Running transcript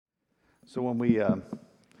So when we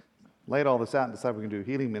laid all this out and decided we were going to do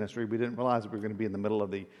healing ministry, we didn't realize we were going to be in the middle of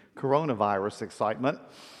the coronavirus excitement.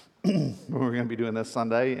 We were going to be doing this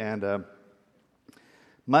Sunday, and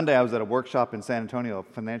Monday I was at a workshop in San Antonio, a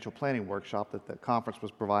financial planning workshop that the conference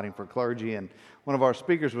was providing for clergy, and one of our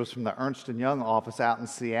speakers was from the Ernst & Young office out in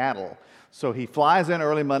Seattle. So he flies in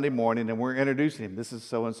early Monday morning, and we're introducing him. This is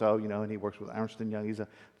so-and-so, and he works with Ernst & Young. He's a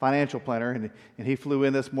financial planner, and he flew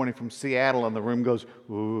in this morning from Seattle, and the room goes,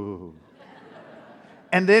 ooh.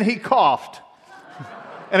 And then he coughed.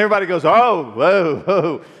 And everybody goes, oh, whoa,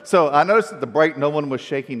 whoa. So I noticed at the break, no one was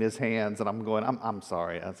shaking his hands, and I'm going, I'm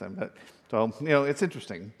sorry. So, it's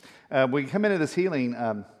interesting. We come into this healing.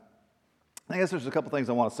 I guess there's a couple things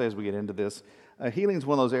I want to say as we get into this. Healing is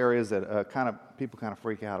one of those areas that people kind of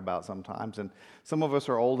freak out about sometimes. And some of us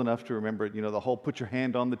are old enough to remember, the whole put your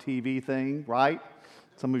hand on the TV thing, right?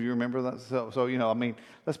 Some of you remember that. So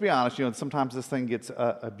let's be honest. Sometimes this thing gets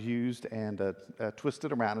abused and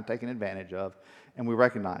twisted around and taken advantage of, and we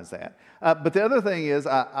recognize that. But the other thing is,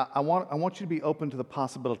 I want you to be open to the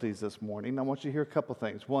possibilities this morning. I want you to hear a couple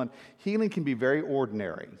things. One, healing can be very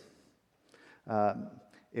ordinary.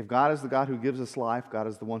 If God is the God who gives us life, God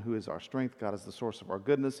is the one who is our strength, God is the source of our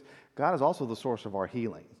goodness, God is also the source of our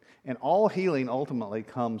healing. And all healing ultimately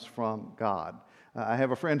comes from God. I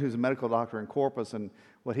have a friend who's a medical doctor in Corpus, and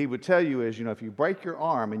what he would tell you is, if you break your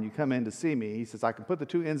arm and you come in to see me, he says, I can put the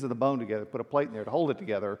two ends of the bone together, put a plate in there to hold it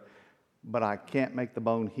together, but I can't make the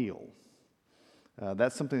bone heal.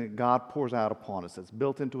 That's something that God pours out upon us. It's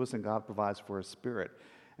built into us, and God provides for His Spirit.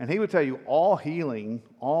 And he would tell you all healing,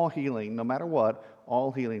 no matter what,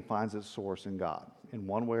 all healing finds its source in God in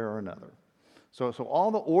one way or another. So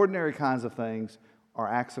all the ordinary kinds of things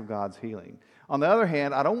are acts of God's healing. On the other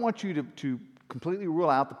hand, I don't want you to completely rule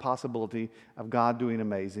out the possibility of God doing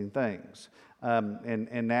amazing things.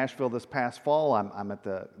 In Nashville this past fall, I'm at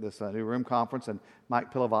this New Room conference, and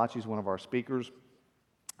Mike Pilavachi is one of our speakers,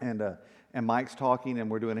 and Mike's talking, and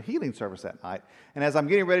we're doing a healing service that night. And as I'm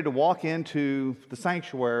getting ready to walk into the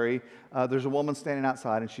sanctuary, there's a woman standing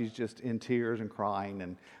outside, and she's just in tears and crying,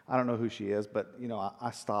 and I don't know who she is, but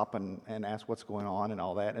I stop and ask what's going on and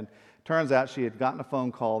all that. And turns out she had gotten a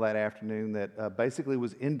phone call that afternoon that basically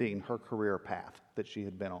was ending her career path that she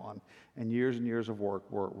had been on, and years of work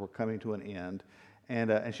were coming to an end,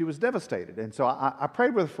 and she was devastated. And so I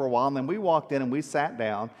prayed with her for a while, and then we walked in and we sat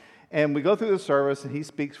down. And we go through the service, and he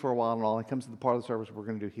speaks for a while and all. He comes to the part of the service where we're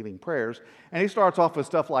going to do healing prayers. And he starts off with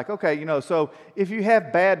stuff like, okay, so if you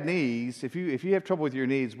have bad knees, if you have trouble with your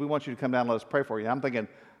knees, we want you to come down and let us pray for you. And I'm thinking,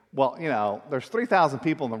 well, there's 3,000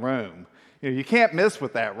 people in the room. You can't miss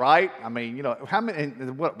with that, right? how many, we got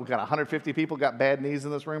 150 people got bad knees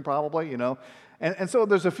in this room probably, And so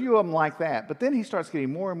there's a few of them like that. But then he starts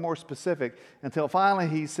getting more and more specific until finally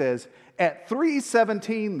he says, at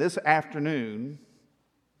 3:17 this afternoon,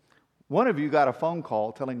 one of you got a phone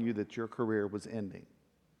call telling you that your career was ending.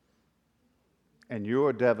 And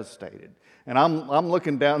you're devastated. And I'm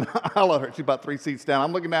looking down, I love her, she's about 3 seats down.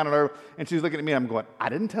 I'm looking down at her, and she's looking at me, and I'm going, I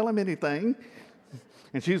didn't tell him anything.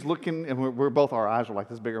 And she's looking, and we're both, our eyes are like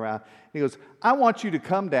this big around. He goes, I want you to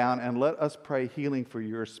come down and let us pray healing for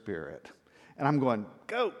your spirit. And I'm going,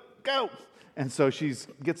 go. And so she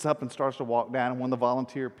gets up and starts to walk down, and one of the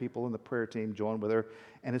volunteer people in the prayer team joined with her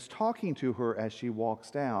and is talking to her as she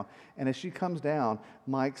walks down. And as she comes down,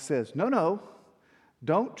 Mike says, no,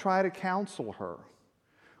 don't try to counsel her.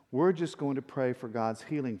 We're just going to pray for God's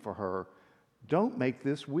healing for her. Don't make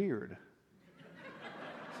this weird.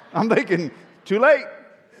 I'm thinking, too late.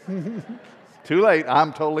 Too late.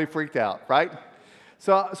 I'm totally freaked out, right?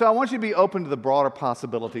 So I want you to be open to the broader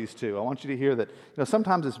possibilities too. I want you to hear that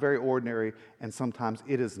sometimes it's very ordinary and sometimes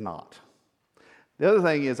it is not. The other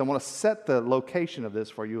thing is I want to set the location of this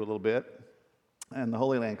for you a little bit in the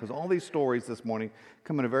Holy Land, because all these stories this morning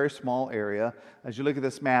come in a very small area. As you look at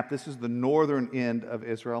this map, this is the northern end of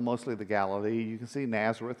Israel, mostly the Galilee. You can see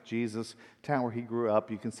Nazareth, Jesus' town where he grew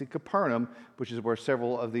up. You can see Capernaum, which is where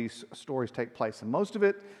several of these stories take place. And most of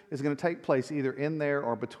it is going to take place either in there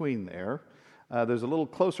or between there. There's a little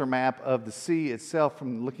closer map of the sea itself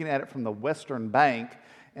from looking at it from the western bank.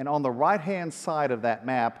 And on the right-hand side of that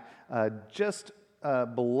map, just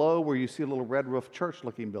below where you see a little red roof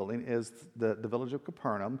church-looking building is the village of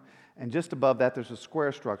Capernaum. And just above that, there's a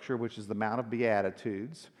square structure, which is the Mount of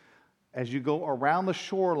Beatitudes. As you go around the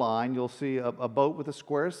shoreline, you'll see a boat with a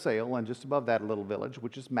square sail, and just above that, a little village,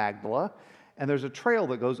 which is Magdala. And there's a trail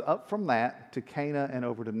that goes up from that to Cana and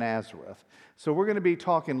over to Nazareth. So we're going to be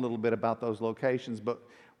talking a little bit about those locations. But,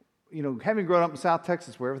 having grown up in South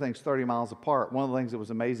Texas where everything's 30 miles apart, one of the things that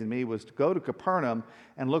was amazing to me was to go to Capernaum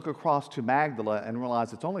and look across to Magdala and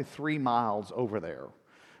realize it's only 3 miles over there.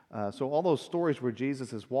 So all those stories where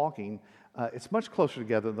Jesus is walking, it's much closer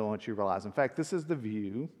together than what you realize. In fact, this is the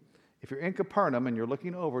view. If you're in Capernaum and you're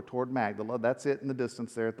looking over toward Magdala, that's it in the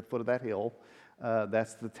distance there at the foot of that hill.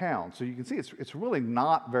 That's the town. So you can see it's really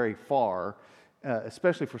not very far,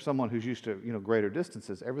 especially for someone who's used to greater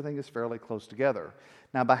distances. Everything is fairly close together.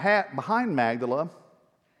 Now behind Magdala,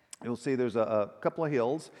 you'll see there's a couple of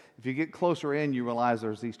hills. If you get closer in, you realize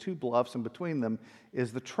there's these two bluffs, and between them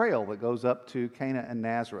is the trail that goes up to Cana and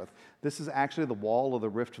Nazareth. This is actually the wall of the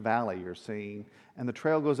Rift Valley you're seeing, and the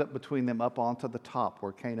trail goes up between them up onto the top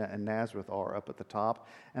where Cana and Nazareth are up at the top.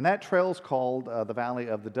 And that trail is called the Valley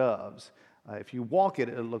of the Doves. If you walk it,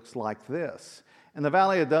 it looks like this. And the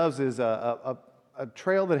Valley of Doves is a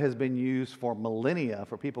trail that has been used for millennia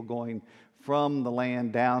for people going from the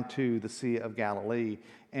land down to the Sea of Galilee.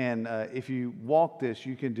 And if you walk this,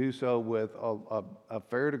 you can do so with a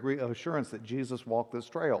fair degree of assurance that Jesus walked this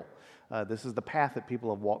trail. This is the path that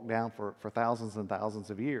people have walked down for thousands and thousands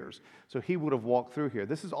of years. So he would have walked through here.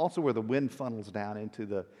 This is also where the wind funnels down into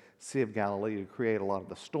the Sea of Galilee to create a lot of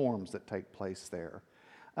the storms that take place there.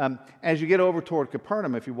 As you get over toward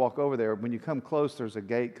Capernaum, if you walk over there, when you come close, there's a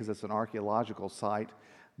gate because it's an archaeological site.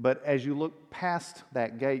 But as you look past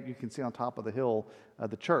that gate, you can see on top of the hill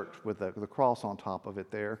the church with the cross on top of it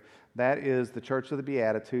there. That is the Church of the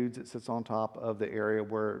Beatitudes. It sits on top of the area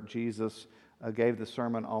where Jesus gave the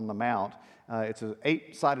Sermon on the Mount. It's an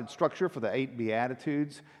 8-sided structure for the 8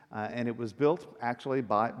 Beatitudes, and it was built actually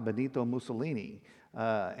by Benito Mussolini.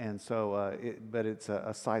 But it's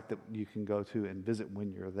a site that you can go to and visit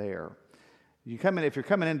when you're there. If you're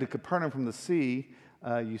coming into Capernaum from the sea,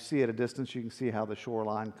 you see at a distance, you can see how the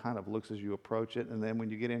shoreline kind of looks as you approach it. And then when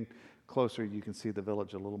you get in closer, you can see the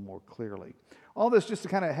village a little more clearly. All this just to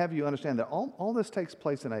kind of have you understand that all this takes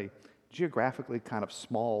place in a geographically kind of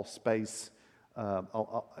small space.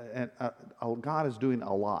 And God is doing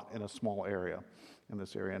a lot in a small area in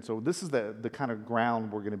this area. And so this is the kind of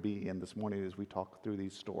ground we're going to be in this morning as we talk through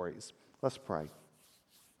these stories. Let's pray.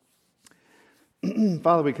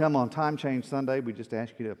 Father, we come on Time Change Sunday. We just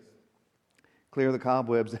ask you to clear the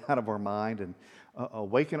cobwebs out of our mind and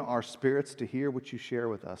awaken our spirits to hear what you share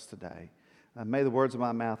with us today. May the words of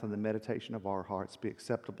my mouth and the meditation of our hearts be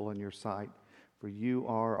acceptable in your sight, for you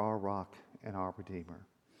are our rock and our Redeemer.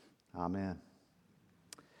 Amen.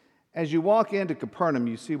 As you walk into Capernaum,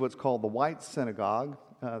 you see what's called the White Synagogue.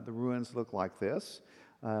 The ruins look like this,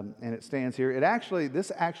 and it stands here.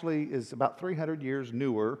 This actually is about 300 years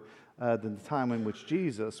newer than the time in which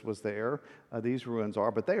Jesus was there. These ruins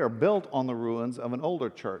are, but they are built on the ruins of an older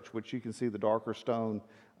church, which you can see the darker stone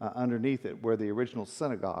underneath it, where the original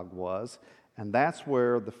synagogue was, and that's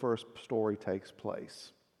where the first story takes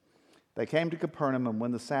place. They came to Capernaum, and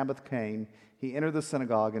when the Sabbath came, he entered the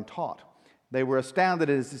synagogue and taught. They were astounded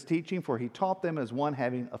at his teaching, for he taught them as one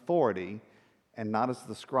having authority and not as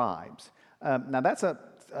the scribes. Now that's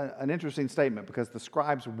an interesting statement because the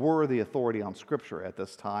scribes were the authority on Scripture at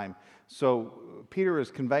this time. So Peter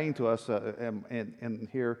is conveying to us in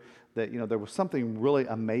here that there was something really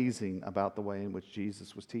amazing about the way in which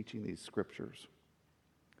Jesus was teaching these Scriptures.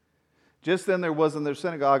 Just then there was in their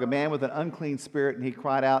synagogue a man with an unclean spirit, and he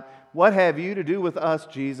cried out, "What have you to do with us,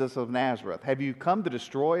 Jesus of Nazareth? Have you come to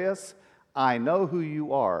destroy us? I know who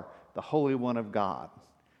you are, the Holy One of God."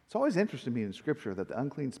 It's always interesting to me in Scripture that the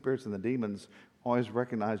unclean spirits and the demons always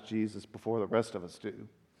recognize Jesus before the rest of us do.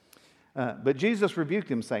 But Jesus rebuked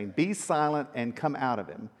him, saying, "Be silent and come out of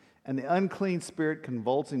him." And the unclean spirit,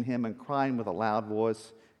 convulsing him and crying with a loud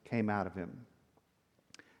voice, came out of him.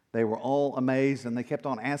 They were all amazed, and they kept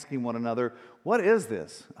on asking one another, "What is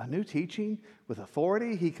this? A new teaching? With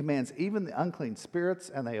authority he commands even the unclean spirits,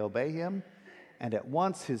 and they obey him." And at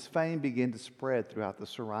once his fame began to spread throughout the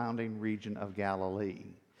surrounding region of Galilee.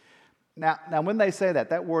 Now when they say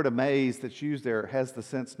that word amazed that's used there has the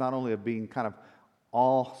sense not only of being kind of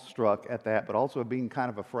awestruck at that, but also of being kind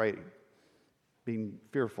of afraid, being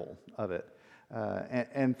fearful of it.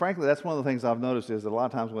 And frankly, that's one of the things I've noticed is that a lot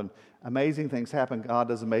of times when amazing things happen, God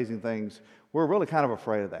does amazing things, we're really kind of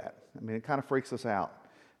afraid of that. I mean, it kind of freaks us out.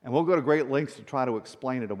 And we'll go to great lengths to try to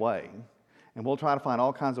explain it away. And we'll try to find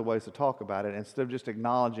all kinds of ways to talk about it instead of just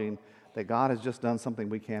acknowledging that God has just done something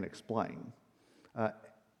we can't explain.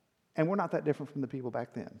 And we're not that different from the people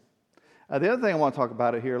back then. The other thing I want to talk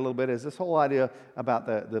about it here a little bit is this whole idea about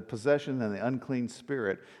the possession and the unclean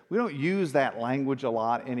spirit. We don't use that language a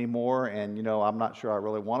lot anymore, and I'm not sure I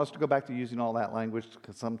really want us to go back to using all that language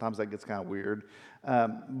because sometimes that gets kind of weird.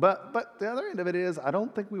 But the other end of it is I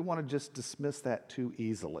don't think we want to just dismiss that too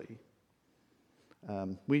easily.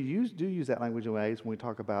 Do use that language in ways when we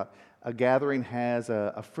talk about a gathering has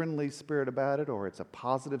a friendly spirit about it, or it's a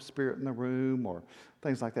positive spirit in the room, or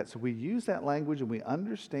things like that. So we use that language and we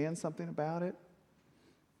understand something about it.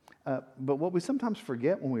 But what we sometimes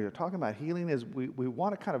forget when we are talking about healing is we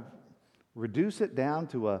want to kind of reduce it down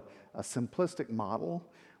to a simplistic model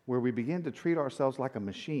where we begin to treat ourselves like a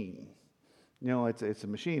machine. You know, it's a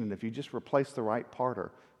machine, and if you just replace the right part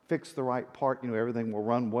or fix the right part, everything will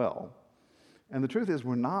run well. And the truth is,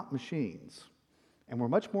 we're not machines, and we're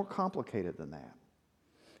much more complicated than that.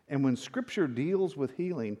 And when Scripture deals with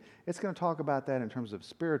healing, it's going to talk about that in terms of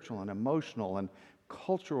spiritual and emotional and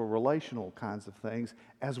cultural, relational kinds of things,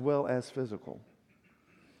 as well as physical.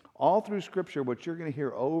 All through Scripture, what you're going to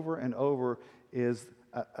hear over and over is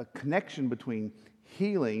a connection between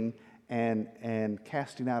healing and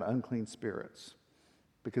casting out unclean spirits,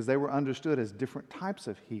 because they were understood as different types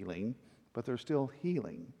of healing, but they're still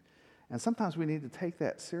healing. And sometimes we need to take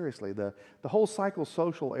that seriously. The whole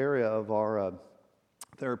psychosocial area of our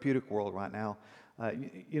therapeutic world right now,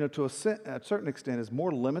 to a certain extent, is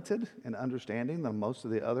more limited in understanding than most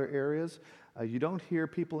of the other areas. You don't hear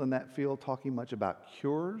people in that field talking much about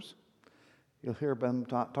cures. You'll hear them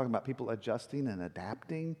talking about people adjusting and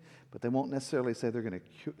adapting, but they won't necessarily say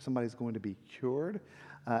somebody's going to be cured,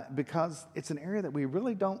 because it's an area that we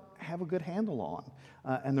really don't have a good handle on.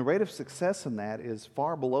 And the rate of success in that is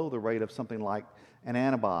far below the rate of something like an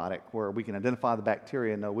antibiotic, where we can identify the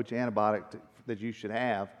bacteria and know which antibiotic that you should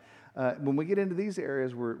have. When we get into these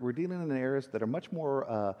areas, we're dealing in areas that are much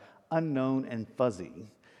more unknown and fuzzy.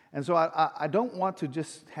 And so I don't want to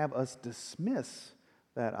just have us dismiss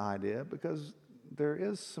that idea, because there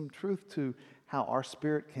is some truth to how our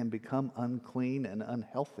spirit can become unclean and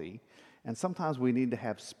unhealthy. And sometimes we need to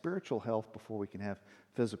have spiritual health before we can have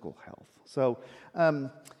physical health. So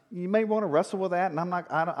you may want to wrestle with that, and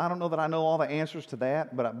I don't know that I know all the answers to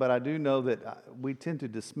that, but I do know that we tend to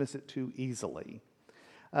dismiss it too easily.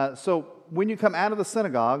 So when you come out of the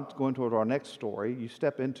synagogue, going toward our next story, you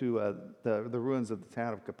step into the ruins of the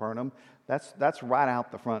town of Capernaum. That's right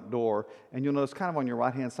out the front door, and you'll notice kind of on your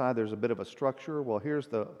right-hand side there's a bit of a structure. Well, here's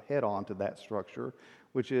the head-on to that structure,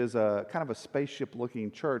 which is kind of a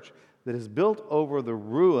spaceship-looking church that is built over the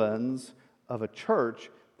ruins of a church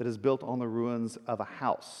that is built on the ruins of a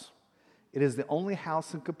house. It is the only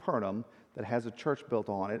house in Capernaum that has a church built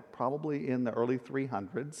on it, probably in the early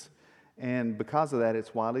 300s. And because of that,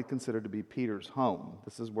 it's widely considered to be Peter's home.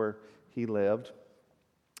 This is where he lived.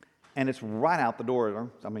 And it's right out the door.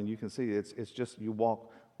 I mean, you can see it's just, you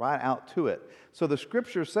walk right out to it. So the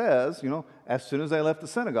Scripture says, as soon as they left the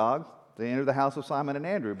synagogue, they entered the house of Simon and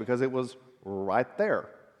Andrew, because it was right there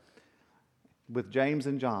with James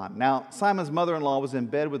and John. Now, Simon's mother-in-law was in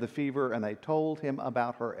bed with a fever, and they told him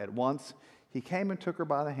about her at once. He came and took her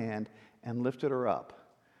by the hand and lifted her up.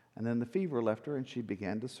 And then the fever left her, and she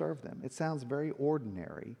began to serve them. It sounds very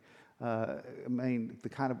ordinary. The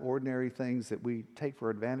kind of ordinary things that we take for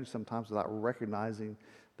advantage sometimes without recognizing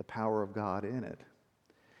the power of God in it.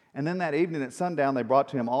 And then that evening at sundown, they brought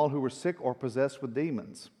to him all who were sick or possessed with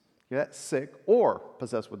demons. Yeah, sick or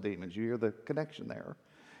possessed with demons. You hear the connection there.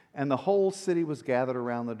 And the whole city was gathered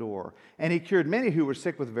around the door. And he cured many who were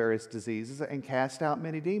sick with various diseases and cast out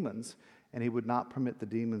many demons. And he would not permit the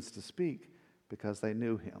demons to speak, because they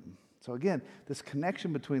knew him. So again, this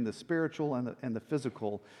connection between the spiritual and the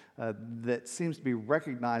physical that seems to be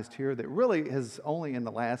recognized here, that really has only in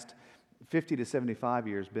the last 50 to 75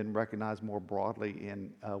 years been recognized more broadly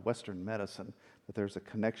in Western medicine, that there's a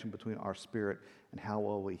connection between our spirit and how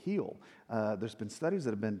well we heal. There's been studies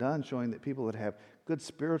that have been done showing that people that have good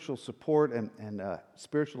spiritual support and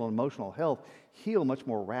spiritual and emotional health heal much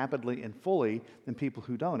more rapidly and fully than people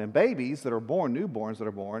who don't. And babies that are born, newborns that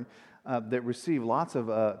are born, that receive lots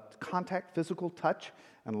of contact, physical touch,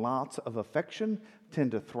 and lots of affection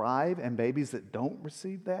tend to thrive, and babies that don't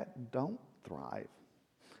receive that don't thrive.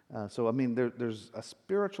 There's a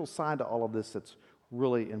spiritual side to all of this that's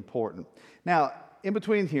really important. Now, in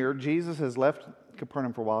between here, Jesus has left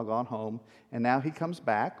Capernaum for a while, gone home, and now he comes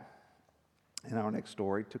back in our next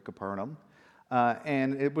story to Capernaum.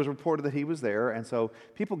 And it was reported that he was there, and so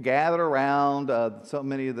people gathered around, so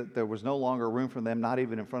many that there was no longer room for them, not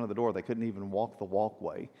even in front of the door. They couldn't even walk the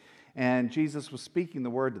walkway. And Jesus was speaking the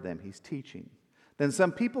word to them. He's teaching. Then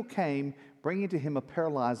some people came, bringing to him a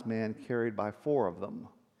paralyzed man carried by 4 of them.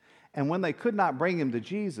 And when they could not bring him to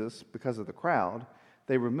Jesus because of the crowd,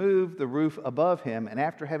 they removed the roof above him, and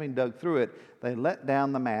after having dug through it, they let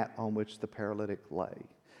down the mat on which the paralytic lay.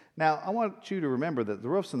 Now, I want you to remember that the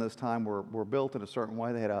roofs in this time were built in a certain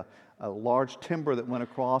way. They had a large timber that went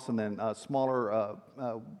across, and then smaller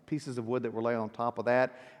pieces of wood that were laid on top of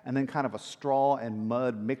that, and then kind of a straw and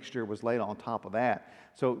mud mixture was laid on top of that.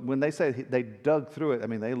 So when they say they dug through it, I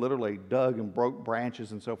mean, they literally dug and broke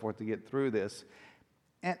branches and so forth to get through this.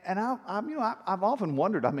 And I've often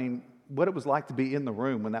wondered, I mean, what it was like to be in the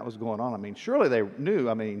room when that was going on. I mean, surely they knew.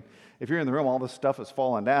 I mean, if you're in the room, all this stuff is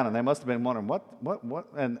falling down, and they must have been wondering what.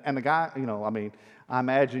 And the guy, I mean, I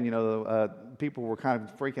imagine, people were kind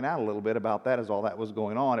of freaking out a little bit about that as all that was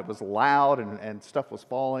going on. It was loud and stuff was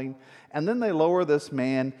falling. And then they lower this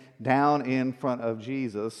man down in front of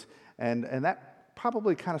Jesus, and that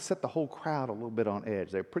probably kind of set the whole crowd a little bit on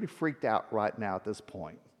edge. They're pretty freaked out right now at this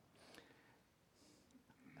point.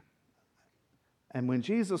 And when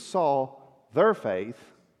Jesus saw their faith,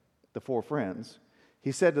 the four friends,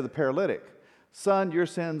 he said to the paralytic, "Son, your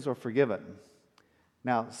sins are forgiven."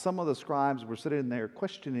 Now, some of the scribes were sitting there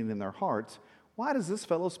questioning in their hearts, "Why does this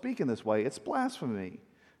fellow speak in this way? It's blasphemy.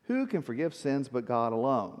 Who can forgive sins but God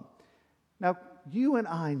alone?" Now, you and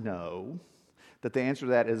I know that the answer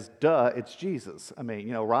to that is, duh, it's Jesus. I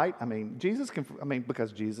mean, right? I mean,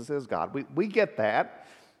 because Jesus is God. We get that.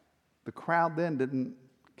 The crowd then didn't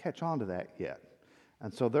catch on to that yet.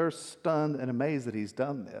 And so they're stunned and amazed that he's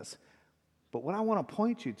done this. But what I want to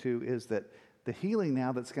point you to is that the healing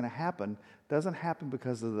now that's going to happen doesn't happen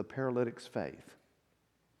because of the paralytic's faith.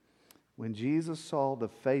 When Jesus saw the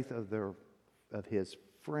faith of his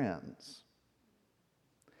friends,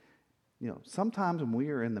 sometimes when we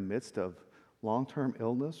are in the midst of long-term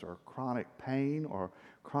illness or chronic pain or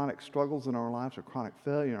chronic struggles in our lives or chronic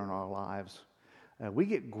failure in our lives, we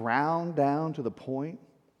get ground down to the point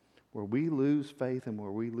where we lose faith and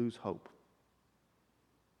where we lose hope.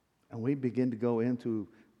 And we begin to go into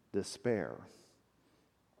despair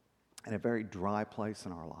and a very dry place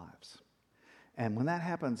in our lives. And when that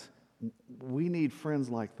happens, we need friends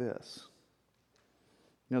like this.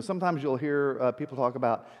 Sometimes you'll hear people talk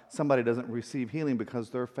about somebody doesn't receive healing because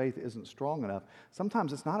their faith isn't strong enough.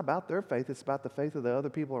 Sometimes it's not about their faith, it's about the faith of the other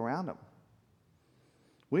people around them.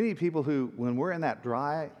 We need people who, when we're in that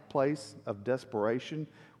dry place of desperation,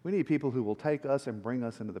 we need people who will take us and bring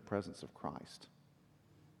us into the presence of Christ.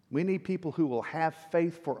 We need people who will have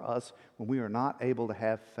faith for us when we are not able to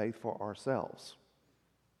have faith for ourselves.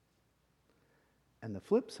 And the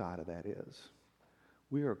flip side of that is,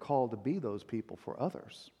 we are called to be those people for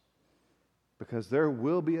others. Because there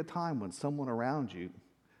will be a time when someone around you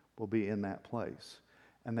will be in that place.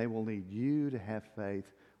 And they will need you to have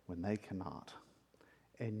faith when they cannot.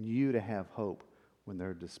 And you to have hope when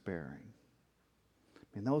they're despairing.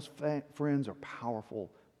 And those friends are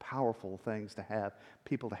powerful, powerful things to have,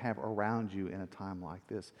 people to have around you in a time like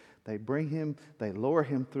this. They bring him, they lower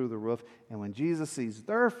him through the roof, and when Jesus sees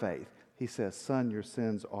their faith, he says, "Son, your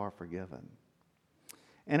sins are forgiven."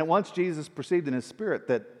 And at once Jesus perceived in his spirit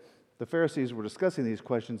that the Pharisees were discussing these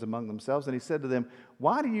questions among themselves, and he said to them,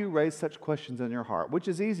 "Why do you raise such questions in your heart? Which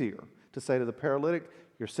is easier, to say to the paralytic,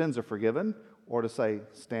 'Your sins are forgiven,' or to say,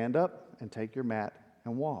 'Stand up and take your mat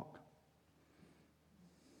and walk'?"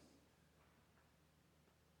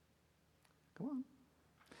 Come on.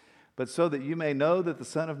 "But so that you may know that the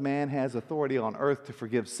Son of Man has authority on earth to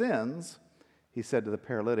forgive sins," he said to the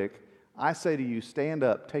paralytic, "I say to you, stand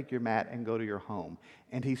up, take your mat, and go to your home."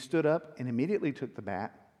 And he stood up and immediately took the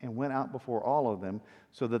mat and went out before all of them,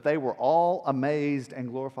 so that they were all amazed and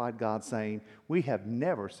glorified God, saying, "We have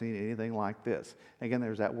never seen anything like this." Again,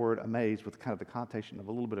 there's that word amazed with kind of the connotation of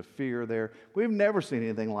a little bit of fear there. We've never seen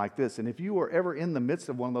anything like this. And if you are ever in the midst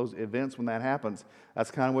of one of those events when that happens, that's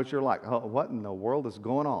kind of what you're like, "Oh, what in the world is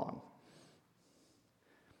going on?"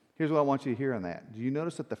 Here's what I want you to hear on that. Do you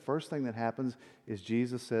notice that the first thing that happens is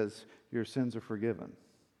Jesus says, "Your sins are forgiven"?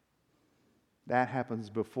 That happens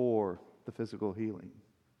before the physical healing.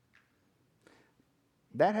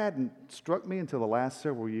 That hadn't struck me until the last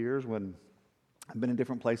several years when I've been in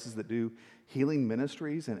different places that do healing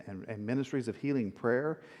ministries and ministries of healing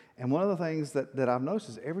prayer. And one of the things that I've noticed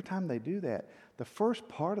is every time they do that, the first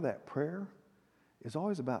part of that prayer is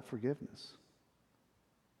always about forgiveness.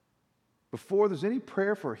 Before there's any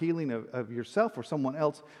prayer for healing of yourself or someone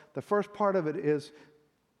else, the first part of it is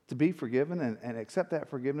to be forgiven and accept that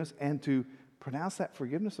forgiveness and to pronounce that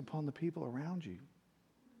forgiveness upon the people around you.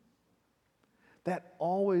 That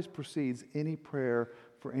always precedes any prayer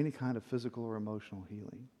for any kind of physical or emotional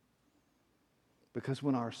healing. Because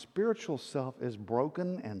when our spiritual self is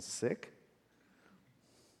broken and sick,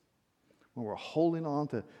 when we're holding on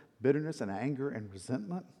to bitterness and anger and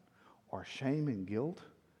resentment or shame and guilt,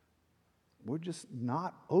 we're just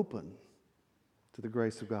not open to the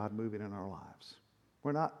grace of God moving in our lives.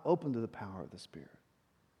 We're not open to the power of the Spirit.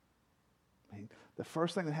 I mean, the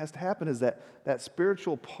first thing that has to happen is that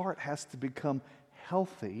spiritual part has to become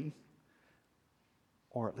healthy,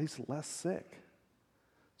 or at least less sick,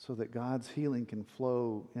 so that God's healing can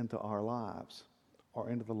flow into our lives or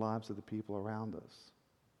into the lives of the people around us.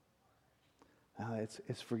 Now,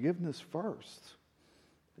 it's forgiveness first.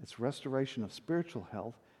 It's restoration of spiritual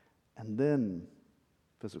health and then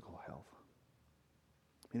physical health.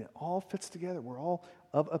 I mean, it all fits together. We're all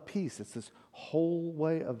of a piece. It's this whole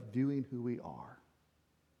way of viewing who we are.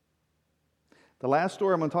 The last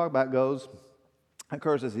story I'm going to talk about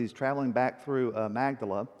occurs as he's traveling back through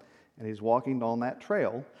Magdala, and he's walking on that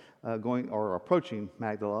trail, approaching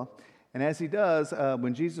Magdala. And as he does,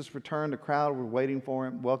 when Jesus returned, the crowd were waiting for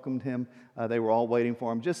him, welcomed him. They were all waiting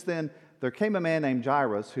for him. Just then, there came a man named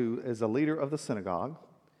Jairus, who is a leader of the synagogue.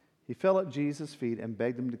 He fell at Jesus' feet and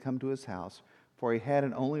begged him to come to his house, for he had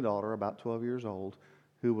an only daughter, about 12 years old,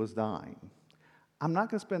 who was dying. I'm not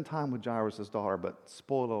going to spend time with Jairus' daughter, but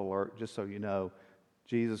spoiler alert, just so you know,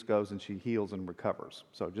 Jesus goes and she heals and recovers.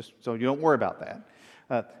 So just so you don't worry about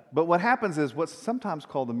that. But what happens is what's sometimes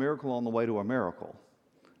called the miracle on the way to a miracle,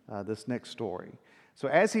 this next story. So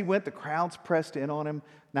as he went, the crowds pressed in on him.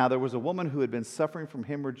 Now there was a woman who had been suffering from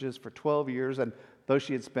hemorrhages for 12 years, and though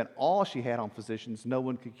she had spent all she had on physicians, no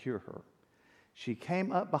one could cure her. She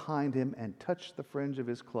came up behind him and touched the fringe of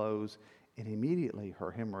his clothes, and immediately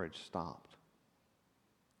her hemorrhage stopped.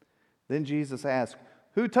 Then Jesus asked,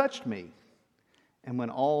 "Who touched me?" And when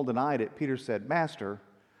all denied it, Peter said, "Master,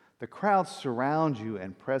 the crowds surround you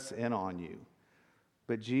and press in on you."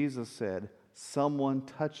 But Jesus said, "Someone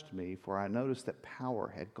touched me, for I noticed that power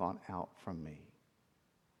had gone out from me."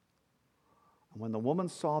 And when the woman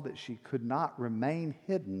saw that she could not remain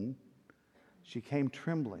hidden, she came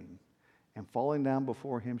trembling, and falling down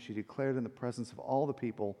before him, she declared in the presence of all the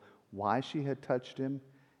people why she had touched him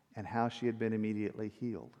and how she had been immediately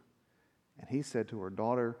healed. And he said to her,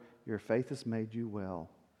 "Daughter, your faith has made you well.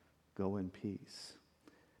 Go in peace."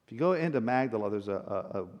 If you go into Magdala, there's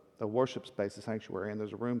a worship space, a sanctuary, and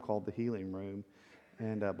there's a room called the Healing Room.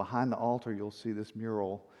 And behind the altar, you'll see this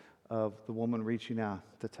mural of the woman reaching out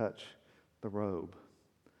to touch the robe.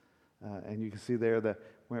 And you can see there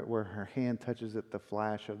where her hand touches it, the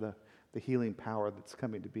flash of the healing power that's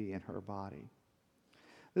coming to be in her body.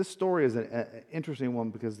 This story is an interesting one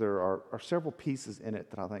because there are several pieces in it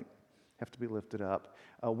that I think have to be lifted up.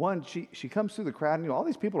 One, she comes through the crowd, and all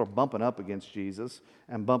these people are bumping up against Jesus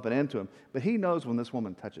and bumping into him, but he knows when this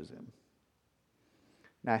woman touches him.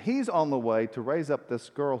 Now, he's on the way to raise up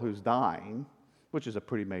this girl who's dying, which is a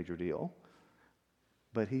pretty major deal,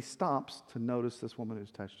 but he stops to notice this woman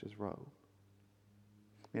who's touched his robe.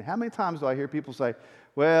 I mean, how many times do I hear people say,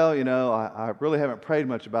 "Well, I really haven't prayed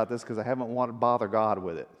much about this because I haven't wanted to bother God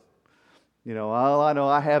with it. I know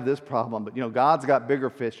I have this problem, but, God's got bigger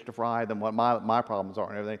fish to fry than what my problems are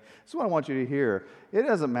and everything." This is what I want you to hear. It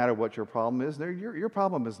doesn't matter what your problem is. Your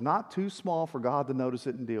problem is not too small for God to notice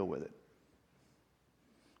it and deal with it.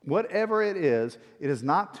 Whatever it is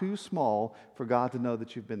not too small for God to know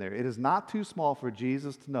that you've been there. It is not too small for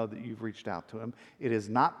Jesus to know that you've reached out to him. It is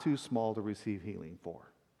not too small to receive healing for.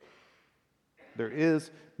 There is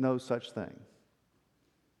no such thing.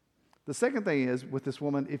 The second thing is, with this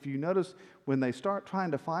woman, if you notice, when they start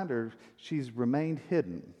trying to find her, she's remained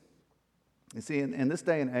hidden. You see, in this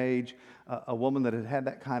day and age, a woman that had had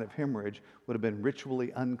that kind of hemorrhage would have been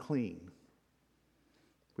ritually unclean,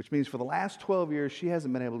 which means for the last 12 years, she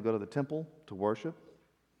hasn't been able to go to the temple to worship.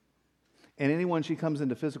 And anyone she comes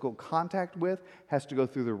into physical contact with has to go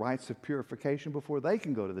through the rites of purification before they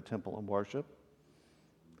can go to the temple and worship.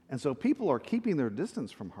 And so people are keeping their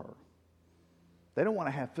distance from her. They don't want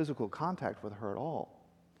to have physical contact with her at all.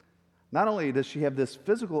 Not only does she have this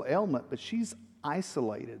physical ailment, but she's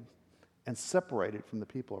isolated and separated from the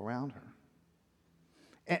people around her.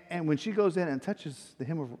 And when she goes in and touches the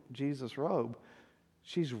hem of Jesus' robe,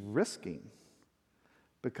 she's risking,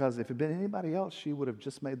 because if it had been anybody else, she would have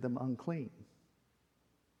just made them unclean.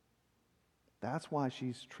 That's why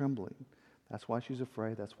she's trembling. That's why she's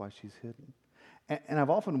afraid. That's why she's hidden. And I've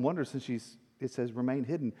often wondered, since it says remain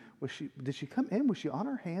hidden, did she come in? Was she on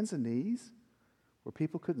her hands and knees where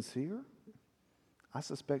people couldn't see her? I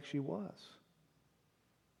suspect she was.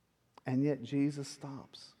 And yet Jesus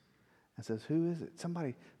stops and says, "Who is it?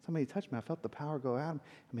 Somebody touched me. I felt the power go out."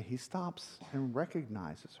 I mean, he stops and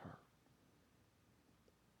recognizes her.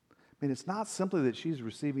 I mean, it's not simply that she's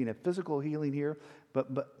receiving a physical healing here,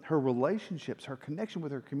 but her relationships, her connection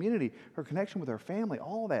with her community, her connection with her family,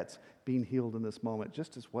 all that's being healed in this moment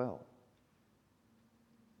just as well.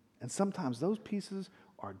 And sometimes those pieces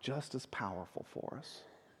are just as powerful for us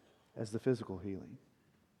as the physical healing.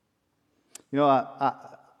 You know,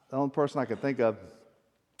 the only person I could think of,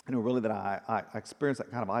 really that I experienced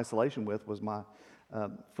that kind of isolation with was my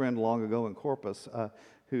friend long ago in Corpus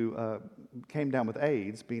who came down with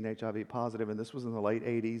AIDS, being HIV positive, and this was in the late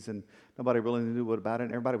 80s, and nobody really knew what about it,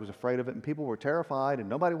 and everybody was afraid of it, and people were terrified, and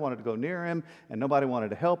nobody wanted to go near him, and nobody wanted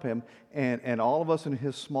to help him, and all of us in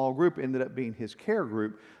his small group ended up being his care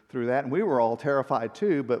group through that, and we were all terrified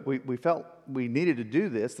too, but we felt we needed to do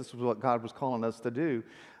this. This was what God was calling us to do.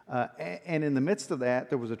 And in the midst of that,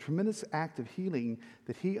 there was a tremendous act of healing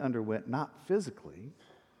that he underwent, not physically,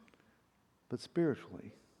 but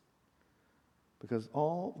spiritually. Because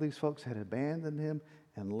all these folks had abandoned him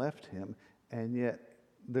and left him, and yet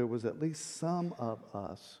there was at least some of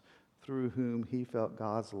us through whom he felt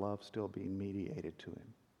God's love still being mediated to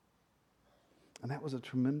him. And that was a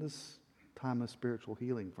tremendous time of spiritual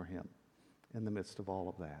healing for him in the midst of all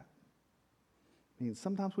of that. I mean,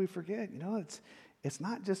 sometimes we forget, it's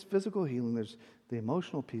not just physical healing. There's the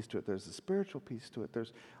emotional piece to it. There's the spiritual piece to it.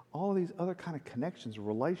 There's all of these other kind of connections,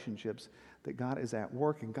 relationships that God is at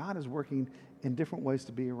work, and God is working in different ways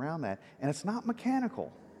to be around that. And it's not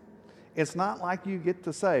mechanical. It's not like you get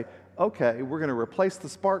to say, okay, we're going to replace the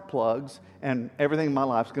spark plugs and everything in my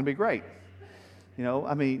life is going to be great.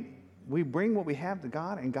 We bring what we have to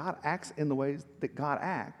God, and God acts in the ways that God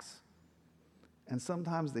acts. And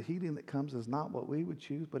sometimes the healing that comes is not what we would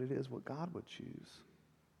choose, but it is what God would choose.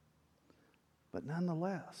 But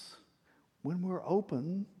nonetheless, when we're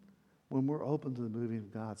open to the moving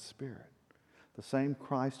of God's Spirit, the same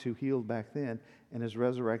Christ who healed back then and is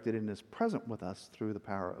resurrected and is present with us through the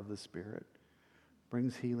power of the Spirit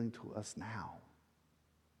brings healing to us now.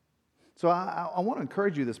 So I want to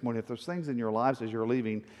encourage you this morning, if there's things in your lives as you're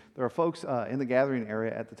leaving, there are folks in the gathering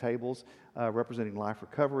area at the tables representing Life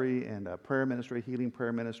Recovery and prayer ministry, healing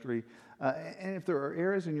prayer ministry. And if there are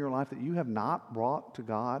areas in your life that you have not brought to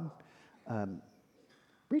God,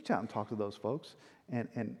 reach out and talk to those folks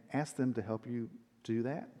and ask them to help you do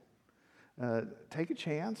that. Take a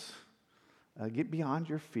chance. Get beyond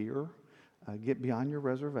your fear. Get beyond your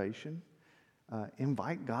reservation.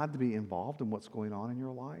 Invite God to be involved in what's going on in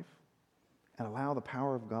your life. And allow the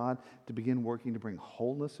power of God to begin working to bring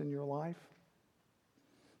wholeness in your life.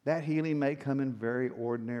 That healing may come in very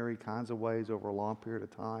ordinary kinds of ways over a long period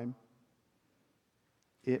of time.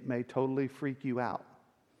 It may totally freak you out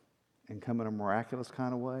and come in a miraculous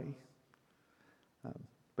kind of way.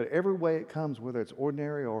 But every way it comes, whether it's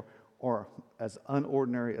ordinary or as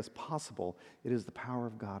unordinary as possible, it is the power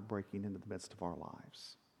of God breaking into the midst of our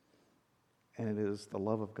lives. And it is the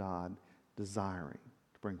love of God desiring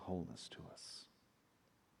to bring wholeness to us.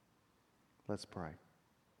 Let's pray.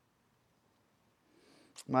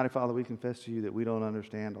 Mighty Father, we confess to you that we don't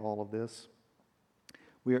understand all of this.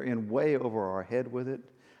 We are in way over our head with it.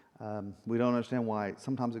 We don't understand why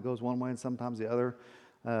sometimes it goes one way and sometimes the other.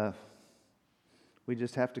 We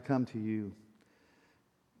just have to come to you,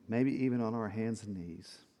 maybe even on our hands and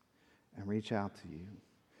knees, and reach out to you.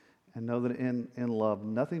 And know that in love,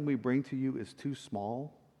 nothing we bring to you is too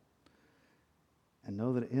small. And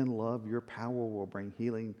know that in love, your power will bring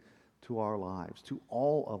healing to our lives, to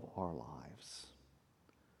all of our lives.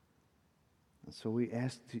 And so we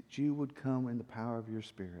ask that you would come in the power of your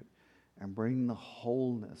Spirit and bring the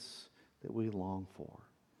wholeness that we long for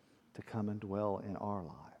to come and dwell in our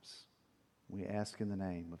lives. We ask in the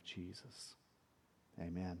name of Jesus.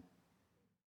 Amen.